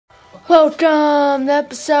Welcome to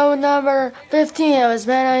episode number 15 of his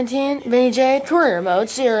Madden 19 BJ Career Mode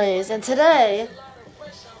series. And today,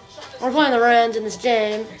 we're playing the Rams in this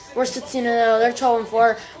game. We're 16-0, they're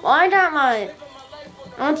 12-4. Well, I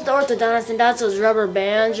went to the orthodontist and got those rubber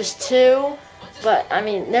bands, just two. But, I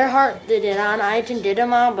mean, they're hard to get on. I can get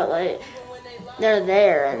them on, but, like, they're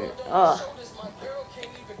there. And,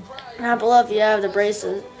 not below if you have the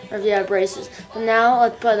braces. Or if you have braces. But now,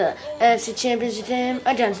 let's play the NFC Championship game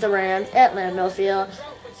against the Rams at Lambeau Field.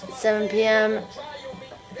 It's 7 p.m.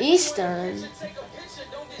 Eastern.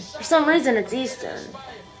 For some reason, it's Eastern.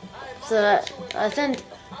 So, I think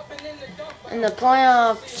in the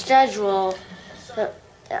playoff schedule,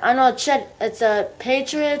 I know it's the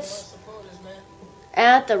Patriots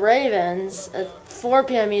at the Ravens at 4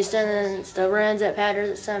 p.m. Eastern, and it's the Rams at Packers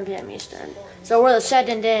at 7 p.m. Eastern. So, we're the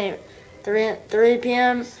second game. 3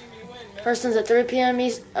 p.m. First one's at 3 p.m.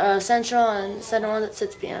 Central, and the second one's at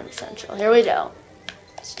 6 p.m. Central. Here we go.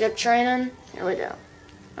 Skip training. Here we go.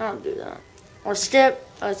 I don't do that. Or skip.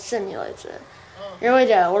 It simulates it. Here we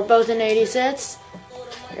go. We're both in 86.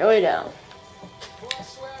 Here we go.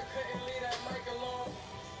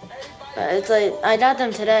 It's like, I got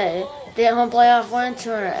them today. Get home playoff win,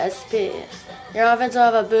 200 SP. Your offense will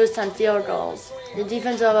have a boost on field goals. Your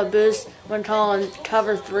defense will have a boost when calling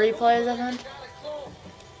cover 3 plays, I think.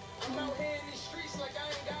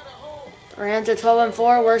 Rams are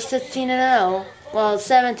 12-4. We're 16-0. Well,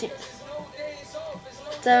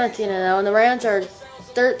 17-0, and the Rams are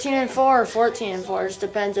 13-4 or 14-4. It just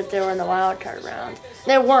depends if they were in the wild card round.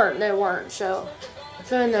 They weren't. So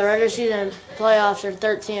in the regular season playoffs are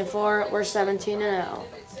 13-4. We're 17-0.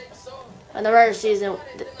 In the regular season,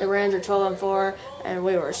 the Rams are 12-4, and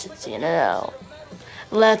we were 16-0.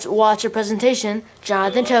 Let's watch a presentation.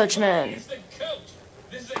 Jonathan Coachman.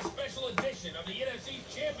 This is a special edition of the NFC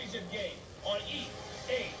Championship game on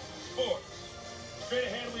EA Sports. Straight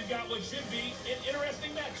ahead, we've got what should be an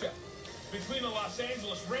interesting matchup between the Los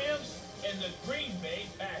Angeles Rams and the Green Bay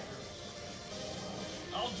Packers.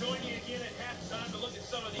 I'll join you again at halftime to look at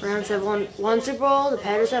some of these. Rams have won one Super Bowl. The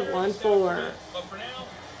Packers have won 4. But for now,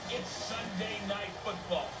 it's Sunday Night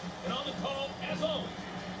Football. And on the call, as always,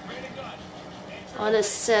 Brandon Gott. Oh, this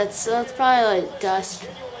sits, so that's probably like dust.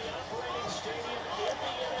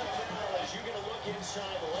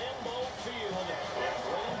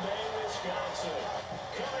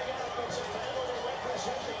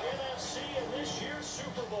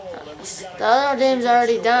 The other game's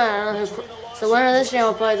already done. I don't know who. So the winner of this game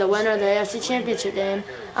will play the winner of the AFC Championship game,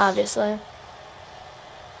 obviously.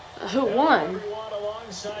 Who won?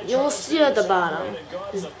 You'll see at the bottom.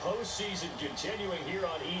 The postseason continuing here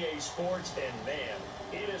on EA Sports, and man,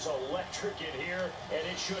 it is electric in here, and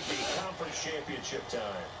it should be conference championship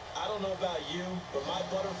time. I don't know about you, but my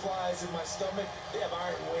butterflies in my stomach, they have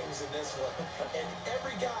iron wings in this one. And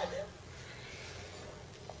every guy...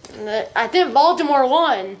 I think Baltimore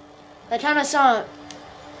won. I kind of saw...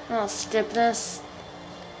 I'll skip this.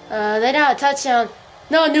 They got a touchdown.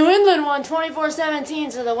 No, New England won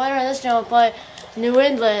 24-17, so the winner of this game will play New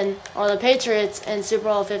England, or the Patriots, in Super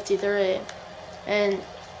Bowl 53. And...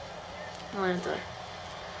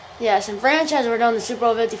 Yes, and franchise we're done the Super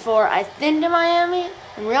Bowl 54, I think in Miami.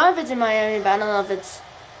 In real life it's in Miami, but I don't know if it's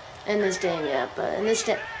in this game yet. But in this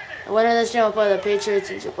game, the winner of this game will play the Patriots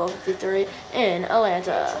in Super Bowl 53 in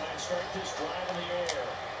Atlanta.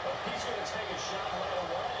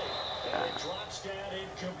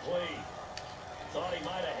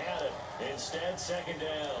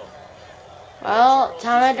 Well,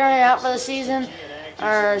 Tom Edgar out for the season.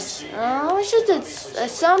 Or, we should do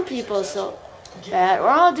some people so bad.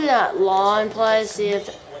 We're gonna do that lawn play, see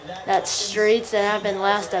if that streets that happened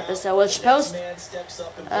last episode, which post But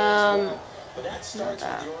that starts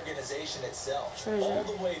with the organization itself, all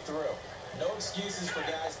the way through. No excuses for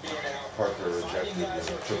guys being out. Parker rejected the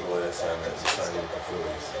AAA assignment to sign with the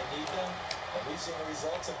Phillies. They need them, and we've seen the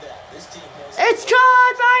results of that. This team knows. It's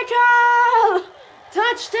caught, Michael!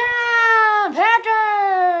 Touchdown,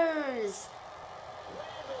 Packers!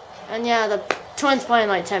 And yeah, the Twins play in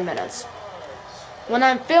like 10 minutes. When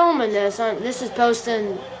I'm filming this, this is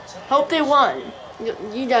posting. Hope they won.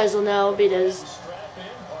 You guys will know because.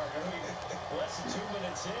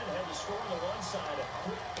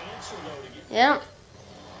 Yep.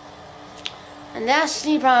 And that's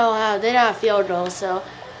he probably will have. They don't have field goal, so.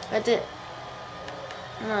 But I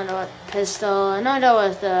don't know what pistol. I don't know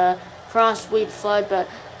with the cross-wheat flood, but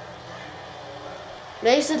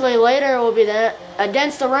basically later will be that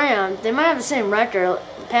against the Rams. They might have the same record.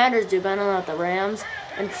 The Packers do, but I don't know about the Rams.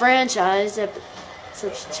 And franchise. So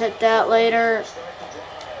check that later.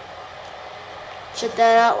 Check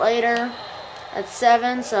that out later. at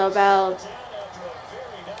 7, so about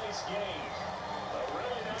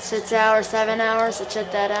 6 hours, 7 hours, so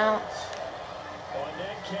check that out. On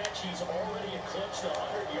that catch, he's already eclipsed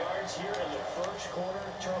 100 yards here in the first quarter.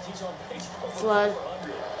 Charles, he's on pace for over Flood.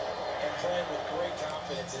 400. And playing with great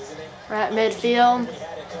confidence, isn't he? We're at midfield. We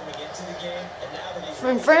had it coming into the game, and now that he's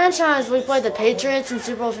In franchise, we played the Patriots in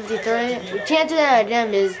Super Bowl 53. We can't do that again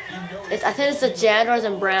because I think it's the Jaguars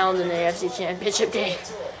and Browns in the AFC Championship game,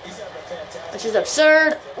 which is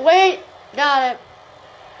absurd. Wait, got it.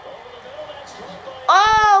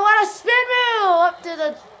 Oh, what a spin move! Up to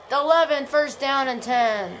the 11, first down and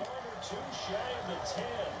 10.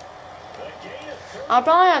 I'll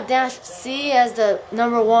probably have Dash C as the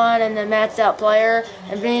number 1 and the maxed out player,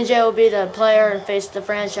 and BJ will be the player and face the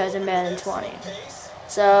franchise in Madden 20.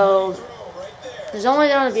 So there's only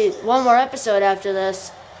going to be one more episode after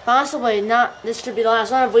this. Possibly not. This could be the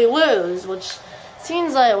last one if we lose, which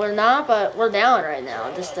seems like we're not, but we're down right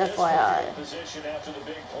now. Just FYI.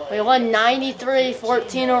 We won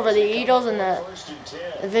 93-14 over the Eagles in the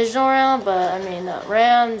divisional round, but I mean the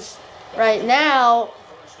Rams right now.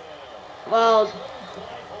 Well,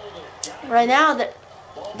 right now they're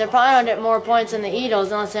probably going to get more points than the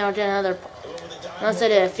Eagles unless they don't get another. Unless they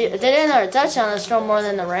did, if they did another touchdown, they'll score more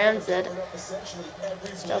than the Rams did.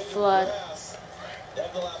 Stuff flood.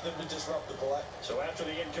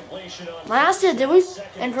 Last year, did we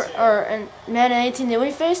in Madden 18? Did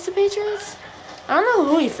we face the Patriots? I don't know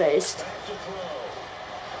who we faced.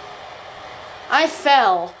 I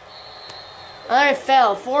fell. I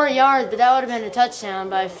fell 4 yards, but that would have been a touchdown.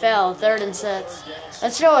 But I fell 3rd and 6.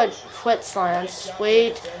 Let's show a quit slants.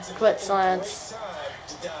 Wait, quit slants.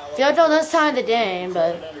 Field goal this time of the game,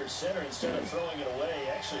 but instead of throwing it away,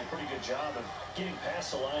 actually a pretty good job of getting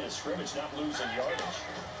past the line of scrimmage, not losing yardage.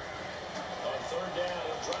 On 3rd down,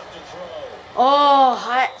 he'll drop to throw.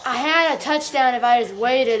 Oh, I had a touchdown if I just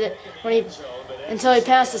waited until he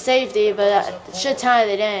passed the safety, but it should tie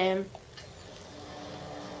the game.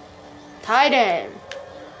 Tight end.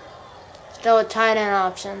 Still a tight end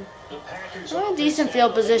option. We're in decent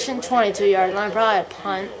field position, 22-yard line, probably a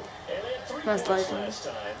punt. Most likely.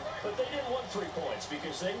 But they didn't want 3 points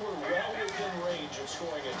because they were well within range of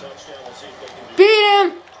scoring a touchdown. Let's see if they can do Beat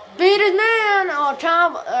him! Beat his man! Oh,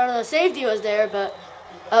 the safety was there, but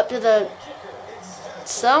up to the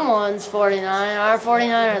someone's 49. Our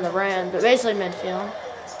 49 or the Rams, but basically midfield.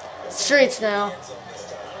 Streets now.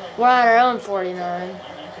 We're at our own 49.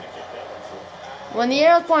 When the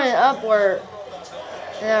arrow's pointing up, we're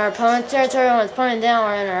in our opponent's territory. When it's pointing down,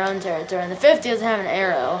 we're in our own territory. And the 50 doesn't have an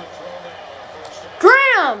arrow.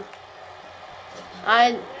 Graham!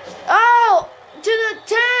 To the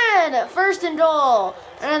 10! First and goal.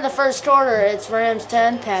 And in the first quarter, it's Rams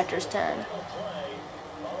 10, Packers 10.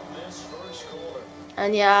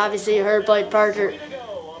 And yeah, obviously you heard Blake Parker.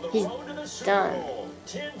 He's done.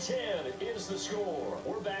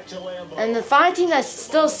 And the 5 team that's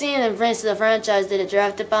still seeing the face of the franchise that it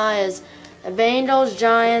drafted by is the Bengals,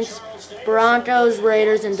 Giants, Broncos,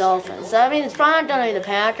 Raiders, and Dolphins. So I mean, it's probably going to be the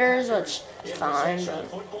Packers, which is fine. But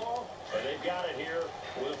they've got it here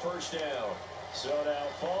with a first down. So now,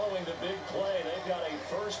 following the big play, they've got a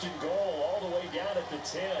 1st and goal all the way down at the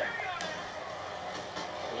 10.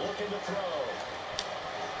 Looking to throw.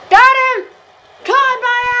 Got him! Caught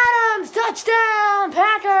by Adams! Touchdown,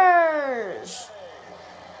 Packers!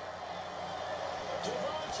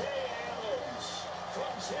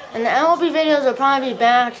 And the MLB videos will probably be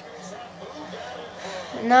back.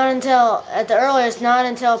 Not until, at the earliest, not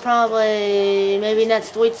until probably maybe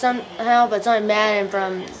next week somehow, but it's only Madden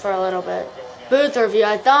for a little bit. Booth review.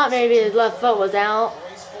 I thought maybe his left foot was out.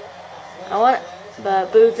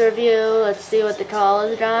 But booth review. Let's see what the call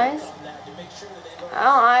is, guys.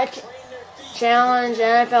 I challenge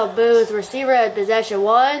NFL booth. Receiver had possession.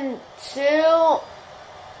 1, 2.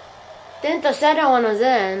 Think the second one was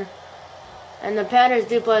in. And the Packers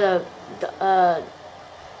do play the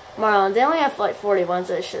Marlins. They only have like 41,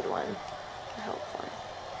 so they should win. Hopefully.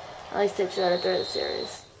 At least they should at the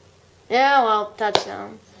series. Yeah, well,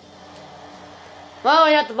 touchdown. Well,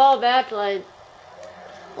 we got the ball back like...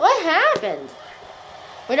 What happened?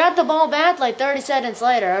 We got the ball back like 30 seconds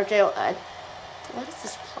later. Okay, what is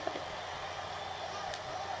this play?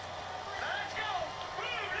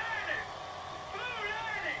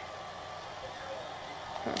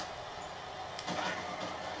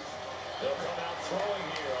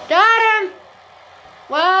 Got him!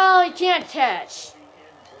 Well, he can't catch.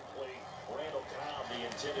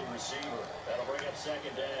 intended receiver. That'll bring up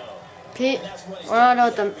second down. Pete, well, I know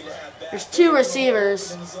what there's two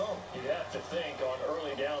receivers. You'd have to think on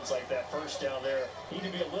early downs like that first down there, you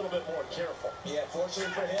need to be a little bit more careful. Yeah,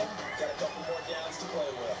 fortunately for him, got a couple more downs to play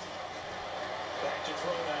with. Back to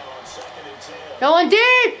throw now on 2nd and 10. Going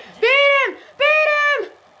deep! Beat him! Beat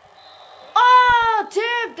him! Oh,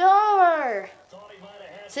 tipped over.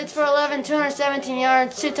 Sits for 11, 217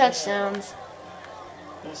 yards, 2 touchdowns.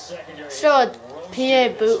 Still a PA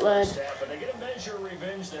bootleg. But they get a measure of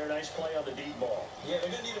revenge there. Nice play on the deep ball. Yeah, they're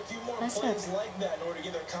going to need a few more plays like that in order to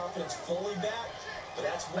get their confidence fully back. But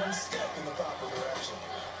that's one step in the proper direction.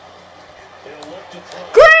 They'll look to throw.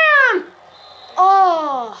 Graham!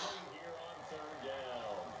 Oh. Here on 3rd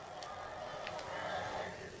down.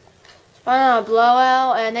 Final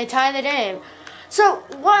blowout, and they tied the game. So,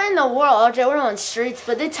 what in the world? Okay, we're on streets,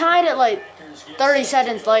 but they tied it like 30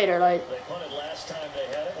 seconds later. Like, They punted last time they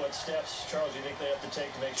had it. What steps, Charles, you think they have to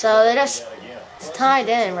take to make sure so they do just that again? it's tied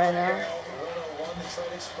in right now. 101, the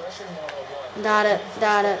trade expression 101. Got it,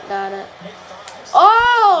 got it, got it.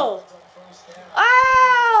 Oh!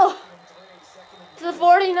 Oh! To the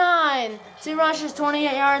 49. 2 rushes,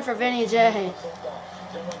 28 yards for Vinny J.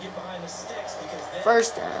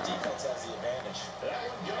 First down.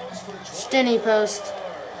 Stinny post.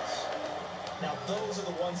 Now those are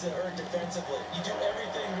the ones that hurt defensively. You do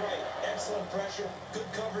everything right. Excellent pressure, good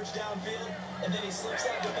coverage downfield, and then he slips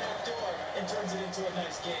out the back door and turns it into a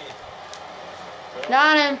nice game.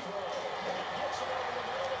 Got him.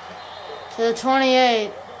 To the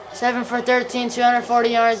 28. 7 for 13, 240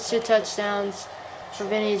 yards, 2 touchdowns for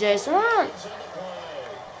Vinny J. So,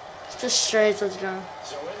 it's just straight. Let's go.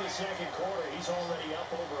 So in the 2nd quarter, he's already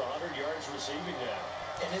up over 100 yards receiving now.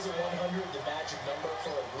 And isn't 100 the magic number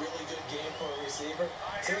for a really good game for a receiver?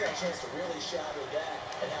 So he got a chance to really shatter that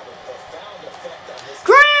and have a profound effect on this.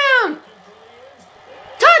 Graham!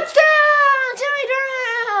 Touchdown! Timmy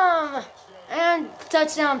Graham! And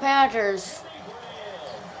touchdown Packers.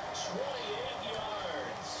 28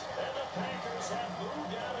 yards. And the Packers have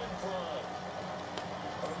moved out in front.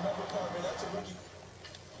 Remember, Parker, that's a rookie.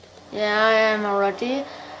 Yeah, I am a rookie.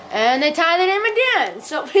 And they tied the game again.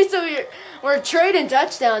 So basically, we're trading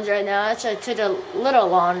touchdowns right now. Actually, it took a little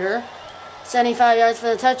longer. 75 yards for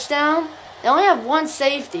the touchdown. They only have one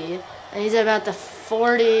safety, and he's at about the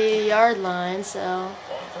 40-yard line. So On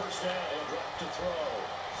 1st down, he'll drop to throw.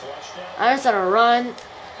 Flushed out. I just had a run,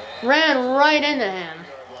 ran right into him. Yard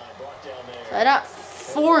line brought down there. So I got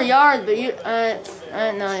 4 yards, but I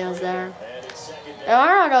didn't know he was there. And it's 2nd I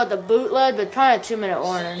don't know the bootleg, but probably a 2-minute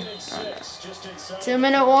warning. and 6. Just inside.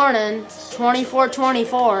 2-minute warning,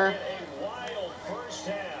 24-24. A wild first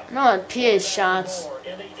half. No, PA shots More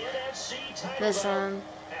in the NFC title this bout one.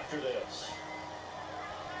 after this.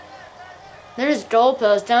 There's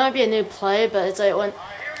goalposts. That might be a new play, but it's like when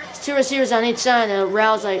it's 2 receivers on each side and the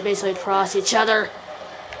routes like basically cross each other.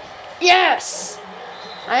 Yes!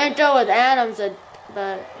 I didn't go with Adams,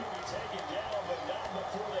 but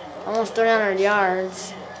almost 300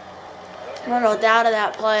 yards. We're gonna go out of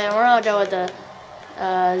that play, and we're gonna go with the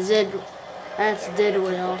Zid. That's Did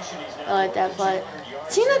wheel. I like that play.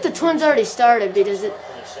 It seemed like the Twins already started because it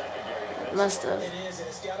must have. It is, and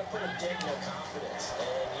it's got to put a dig in their confidence. And,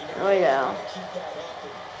 Oh yeah. keep that up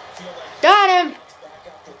and feel like Got him! it's back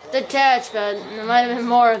up to play. Good catch, but there might have been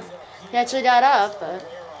more if he actually got up, but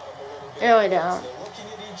really don't. They're looking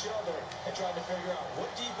at each other and trying to figure out what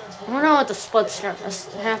defense will We're not with the split screen,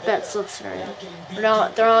 halfback split screen. We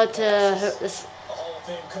don't throw it to this. a Hall of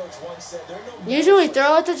Fame coach once said. There are no Usually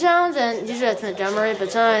throw it to Jones, and usually that's Montgomery,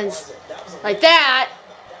 but sometimes like that.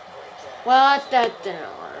 Well, that didn't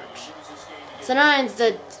work. Sometimes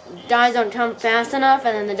the guys don't come fast enough,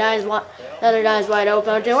 and then the other guy's wide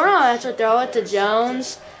open. Okay, we're gonna actually throw it to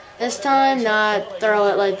Jones this time, not throw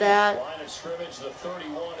it like that. Line of scrimmage, the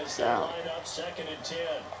 31 is So. line up, 2nd and 10.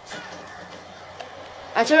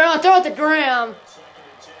 Actually, we're gonna throw it to Graham. 2nd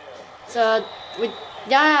and 10. So we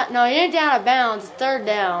got he didn't get out of bounds. 3rd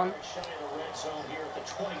down. Shy of the red zone here at the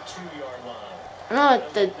 22-yard line. I don't know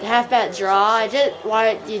what the halfback draw. I did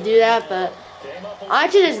why you do that, but Came up I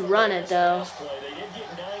could just run it though. last play. They did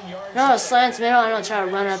get 9 yards. No, it slants middle. I don't try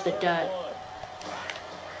to run up the gut. Back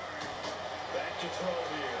to throw here.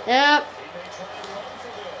 Yep, He may try and run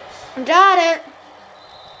for this. got it.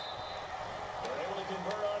 They're able to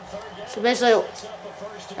convert on 3rd down. So basically, Sets up a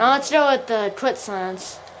first and now let's go with the quit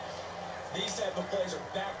slants. These type of plays are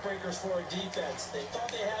backbreakers for a defense. They thought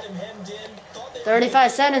they had him hemmed in. Thought they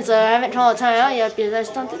 35 seconds. I haven't called a timeout yet because I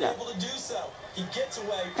just don't do weren't that. able to do so. He gets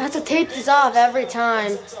away. I have to tape these off every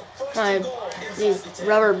time. My these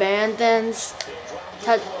rubber band things.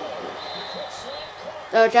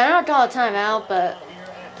 Okay, I don't call a timeout, but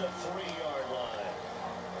the 3-yard line.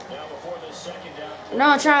 Now before the second down. No,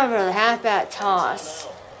 I'm trying for the halfback toss.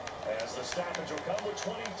 As the stoppage will come with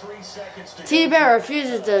 23 seconds to T-Bear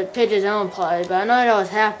refuses to pitch his own play, but I know it was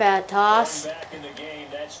halfback toss. back in the game.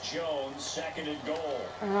 That's Jones, second and goal.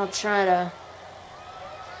 And I'll try to.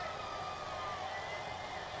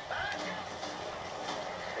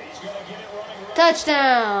 He's going to get it running right.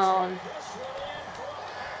 Touchdown!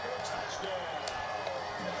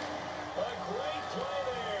 A great play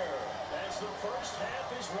there. As the first half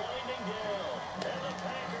is winding down, and the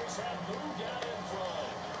Packers have moved out in front.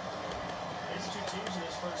 These two teams in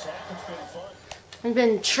this first half, it's been fun. We've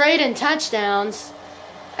been trading touchdowns,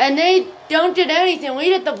 and they don't did anything. We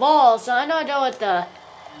did the ball, so I know I do with the,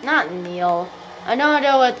 not kneel. I know I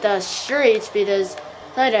do with the streets because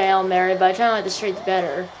not a Hail Mary, but I try to like the streets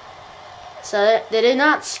better. So they did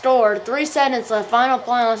not score. 3 seconds left. Final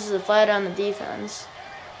play unless it's a flat on the defense,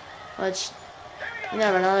 which you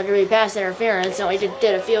never know. There could be pass interference, and we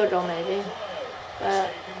did a field goal maybe. But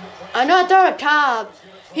I know I throw a top.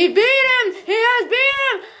 He beat him. He has beat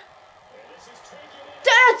him.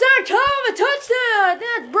 That's our Tom, a touchdown!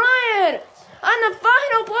 That's Bryant on the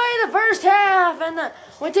final play of the first half, and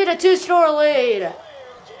we take a 2-score lead.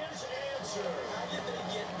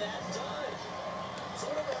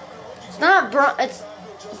 It's not it's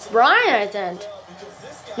Bryant, I think,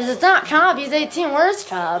 because it's not Cobb. He's 18. Where's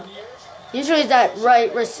Cobb? Usually that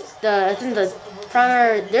right. I think the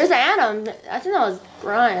primary. There's Adam. I think that was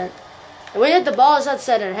Bryant. We hit the ball. It's at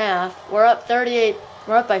 7.5. We're up 38.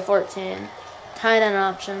 We're up by 14. Tight end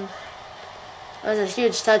option. That was a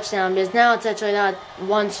huge touchdown because now it's actually not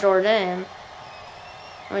 1-score game.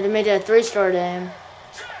 We made it a 3-score game.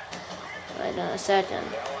 Wait a second.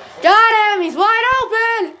 Got him! He's wide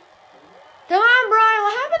open! Come on, Brian.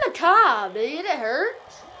 What happened to Cobb? Did he get hurt?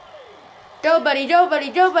 Nobody,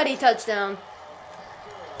 touchdown.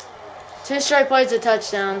 2 straight plays, a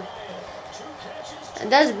touchdown.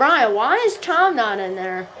 And that's Brian. Why is Tom not in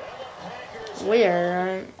there?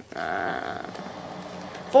 Weird, right?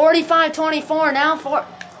 45-24 now.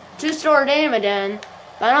 2-score game again.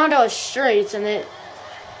 But I don't know those streets, and it's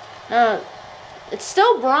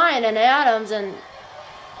still Brian and Adams, and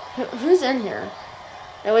who's in here?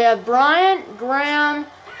 And we have Bryant, Graham,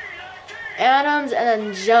 Adams, and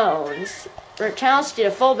then Jones. Rutowski,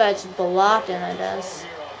 the fullback's blocking, I guess.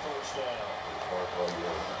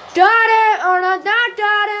 Got it! Or not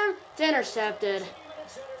got him! It's intercepted.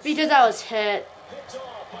 Because I was hit.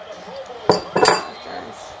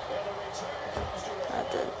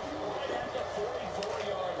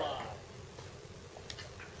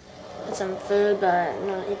 Get some food, but I'm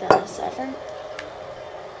going to eat that in a second.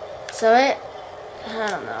 So I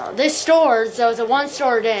don't know. They scored, so it's a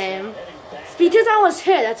 1-score game. It's because I was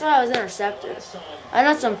hit. That's why I was intercepted. I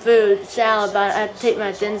got some food, salad, but I had to take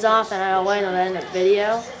my thins off, and I'll wait on the end of the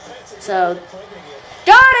video. So,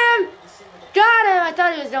 got him! Got him! I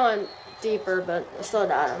thought he was going deeper, but I still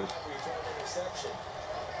got him.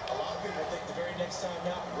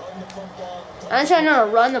 I'm trying to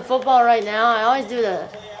run the football right now. I like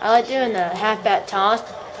doing the halfback toss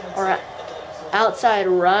or outside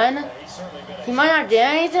run. He might not do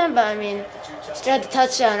anything, but I mean, still had the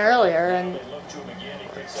touchdown earlier and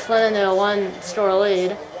split into a 1-score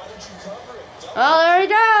lead. Oh, there he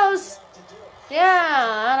goes!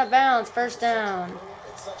 Yeah, out of bounds, first down.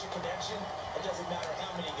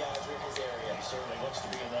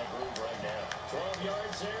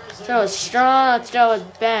 So strong, let's go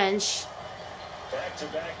with bench.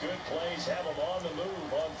 Back-to-back good plays have them on the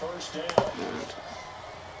move on first down.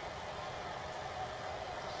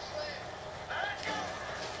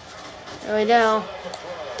 There we go.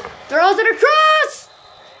 Throws it across!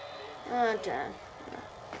 Okay.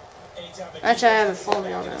 Actually, I have a full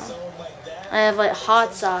meal now. I have like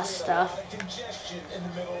hot sauce stuff.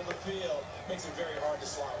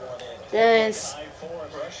 Then it's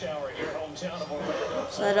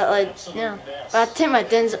so I don't But I take my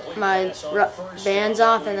bands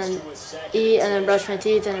off and then eat and then brush my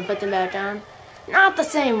teeth and then put them back on. Not the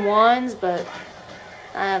same ones, but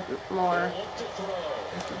I have more.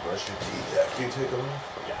 You have to brush your teeth after you take them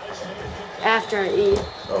off? After I eat.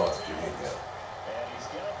 Oh, after you eat, yeah.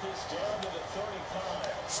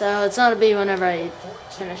 So it's not a big whenever I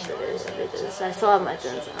finish it. Because I still have my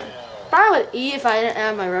things on. Probably would eat if I didn't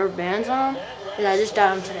have my rubber bands on. Because I just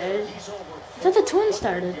got them today. I thought the Twins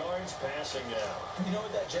started. You know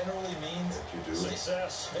what that generally means? You do.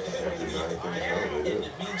 Success. It means you really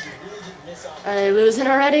didn't miss out. Are they losing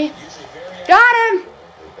already? Got him!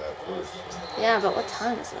 They're backwards. Yeah, but what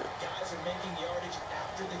time is it? Guys are making yardage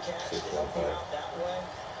after the catch. They don't go out that way.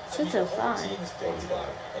 It's a 5. 25.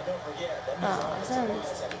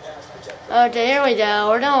 Oh, okay, here we go.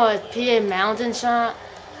 We're doing a PA Mountain Shot.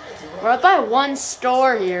 We're up by one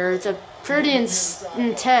store here. It's a pretty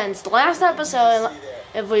intense. The last episode,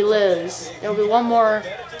 if we lose, there'll be one more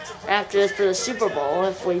after this for the Super Bowl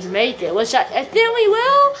if we make it, which I think we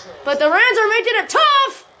will. But the Rams are making it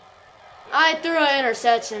tough. I threw an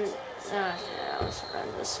interception. Yeah, that was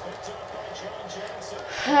horrendous.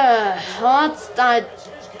 Well, that's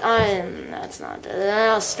not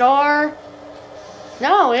good. Store.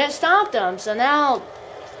 No, we didn't stop them. So now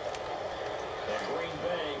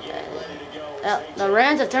the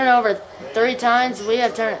Rams have turned over 3 times. We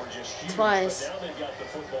have turned twice.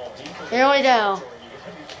 Here we go.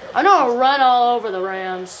 I'm gonna run all over the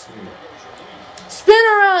Rams. Spin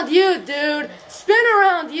around you, dude. Spin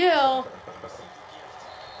around you.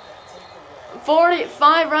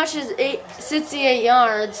 45 rushes, 68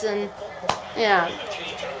 yards, and yeah.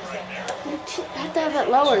 You have to have it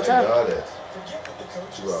lower. It's up. Got it.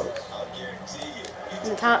 2 outs.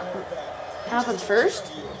 The top happens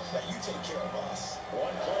first.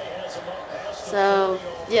 So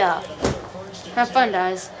yeah. Have fun,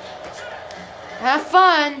 guys. Have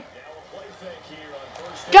fun.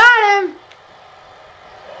 Got him.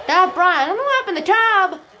 Got Brian. I don't know what happened to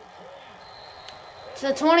Cobb. To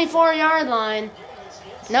the 24-yard line.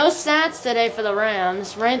 No stats today for the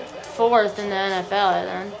Rams. Ranked 4th in the NFL,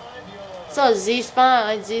 then. So Z-spot,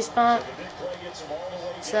 like Z-spot.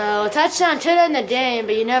 So a touchdown could end the game,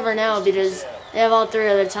 but you never know because they have all 3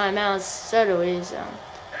 other timeouts. So do we. So.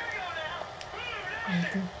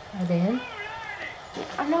 Are they in?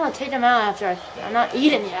 I'm not gonna take them out after I'm not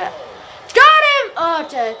eating yet. Got him! Oh,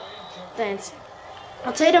 okay. Thanks.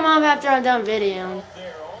 I'll take them off after I'm done videoing.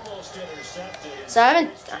 So I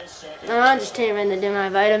just came in to do my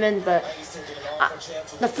vitamins, but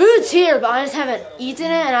the food's here, but I just haven't eaten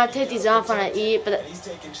it, and I take these off when I eat, but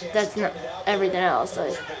that's not everything else.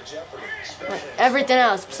 Like everything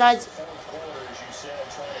else besides.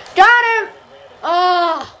 Got him!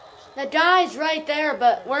 Oh, the guy's right there,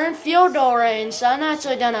 but we're in field goal range, so I'm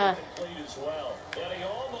actually gonna.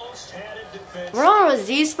 We're on a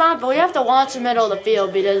Z spot, but we have to watch the middle of the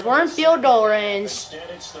field because we're in field goal range.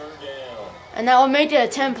 And that will make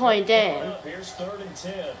it a 10-point game.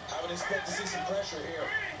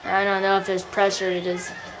 I don't know if there's pressure. It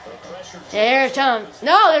is. Yeah, here it comes.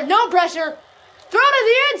 No, there's no pressure. Throw to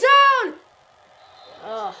the end zone.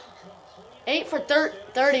 Oh, 8 for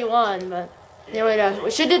 31, but anyway,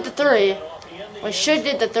 we should get the 3. We should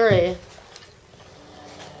get the 3.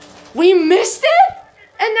 We missed it,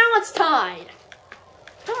 and now it's tied.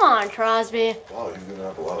 Come on, Crosby. Wow, you're gonna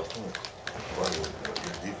have a lot of points.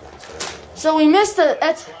 So we missed the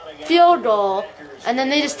field goal, and then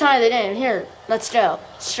they just tied the game. Here, let's go.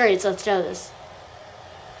 Straights, let's do this.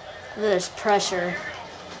 Look at this pressure.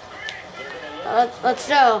 Let's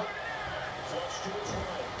go.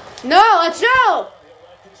 No, let's go.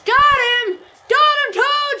 Got him! Got him,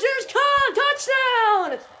 Coach! There's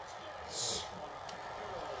touchdown!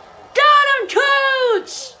 Got him,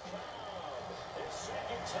 Coach!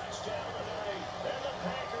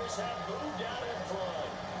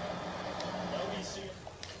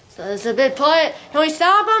 So this is a big play. Can we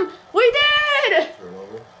stop him? We did!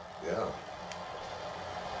 Turnover? Yeah.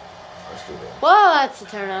 That's too bad. Well, that's a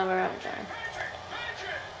turnover. Okay.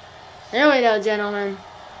 There we go, gentlemen.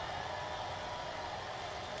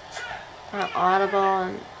 Audible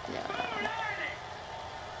and yeah.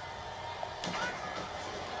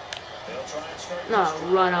 No,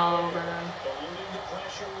 run all over them.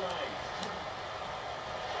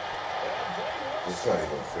 It's not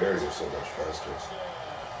even fair. You're so much faster.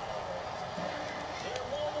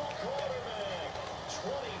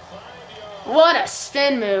 What a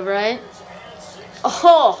spin move, right?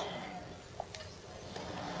 Oh!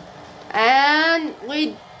 And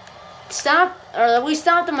we stopped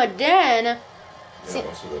them again. Yeah,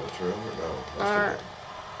 must have been a turnover. No,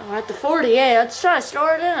 We're at the 48. Let's try to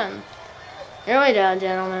score it in. Here we go,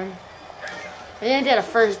 gentlemen. We didn't get a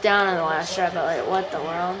first down in the last try, but like, what the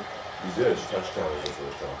world? you did. Touchdown was your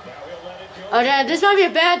first down. Okay, this might be a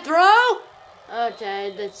bad throw.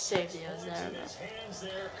 Okay, the safety was there.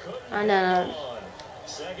 I know.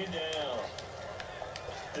 Second down.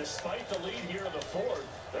 Despite the lead here in the 4th,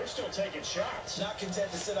 they're still taking shots. Not content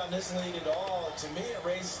to sit on this lead at all. To me, it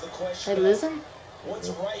raises the question. They losing? What's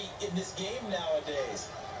right in this game nowadays?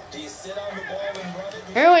 Do you sit on the ball and run it?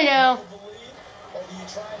 Here we go. Or do you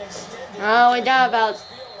try and extend it? Oh, we got about.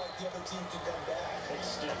 Feel like the other team can come back.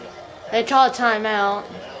 They call a timeout.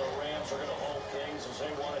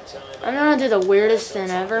 I'm gonna do the weirdest thing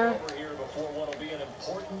ever.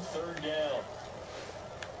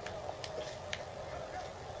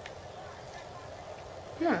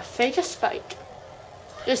 I'm gonna fake a spike.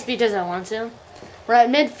 Just because I want to. We're at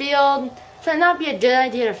midfield. It might not be a good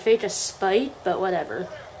idea to fake a spike, but whatever.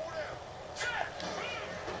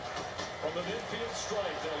 From the midfield stripe,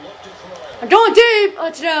 they'll look to throw. I'm going deep!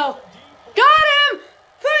 Let's go! Got him!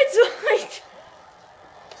 Fake spike!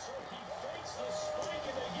 So he fakes the spike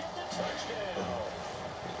and they get the touchdown.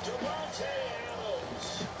 Devontae Adams.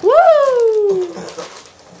 Woo!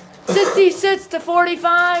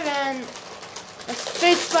 66-45 and let's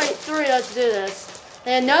fake spike 3. Let's do this.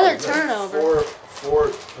 And another turnover. Four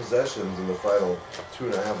possessions in the final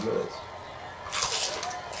 2.5 minutes.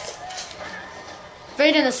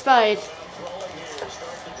 Fade in the spike.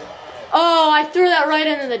 Oh, I threw that right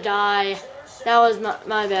into the die. That was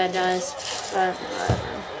my bad, guys. But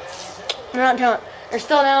we're not down. They're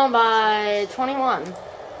still down by 21.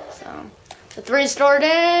 So the 3-score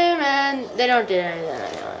game, and they don't do anything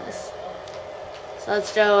anyways. So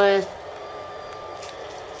let's go with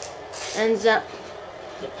Enzo.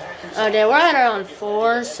 Okay, we're at our own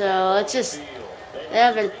 4, so let's just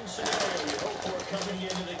have it. Coming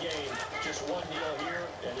into the game, just 1-0 here,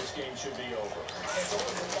 and this game should be over.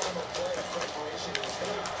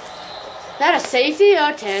 Is that a safety?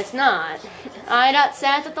 Okay, it's not. I got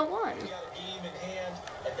sacked at the 1.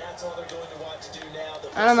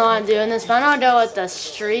 I don't know why I'm doing this, but I'm gonna go with the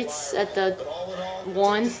streets at the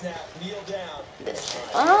 1.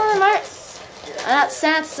 Oh, I got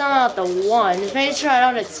sacked somehow at the 1. Just make sure I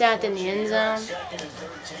don't get sacked in the end zone.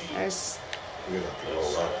 There's.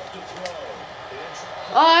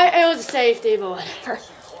 Oh, it was a safety, but whatever.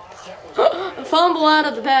 Fumble out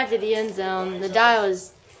of the back of the end zone. The die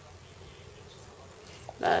was.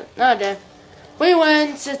 But, okay. We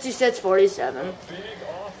win 66-47.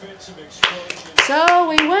 So,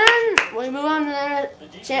 we win. We move on to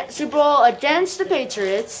the Super Bowl against the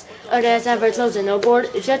Patriots. Okay, that's not very close. No board.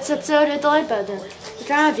 If you like this episode, hit the like button.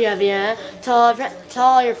 Subscribe if you have yet. Tell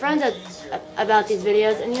all your friends about these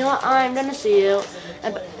videos. And you know what? I'm going to see you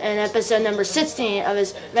in episode number 16 of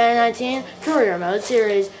his Madden 19 Career Mode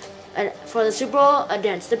series for the Super Bowl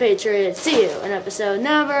against the Patriots. See you in episode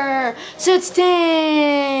number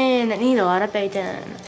 16. And eat a lot of bacon.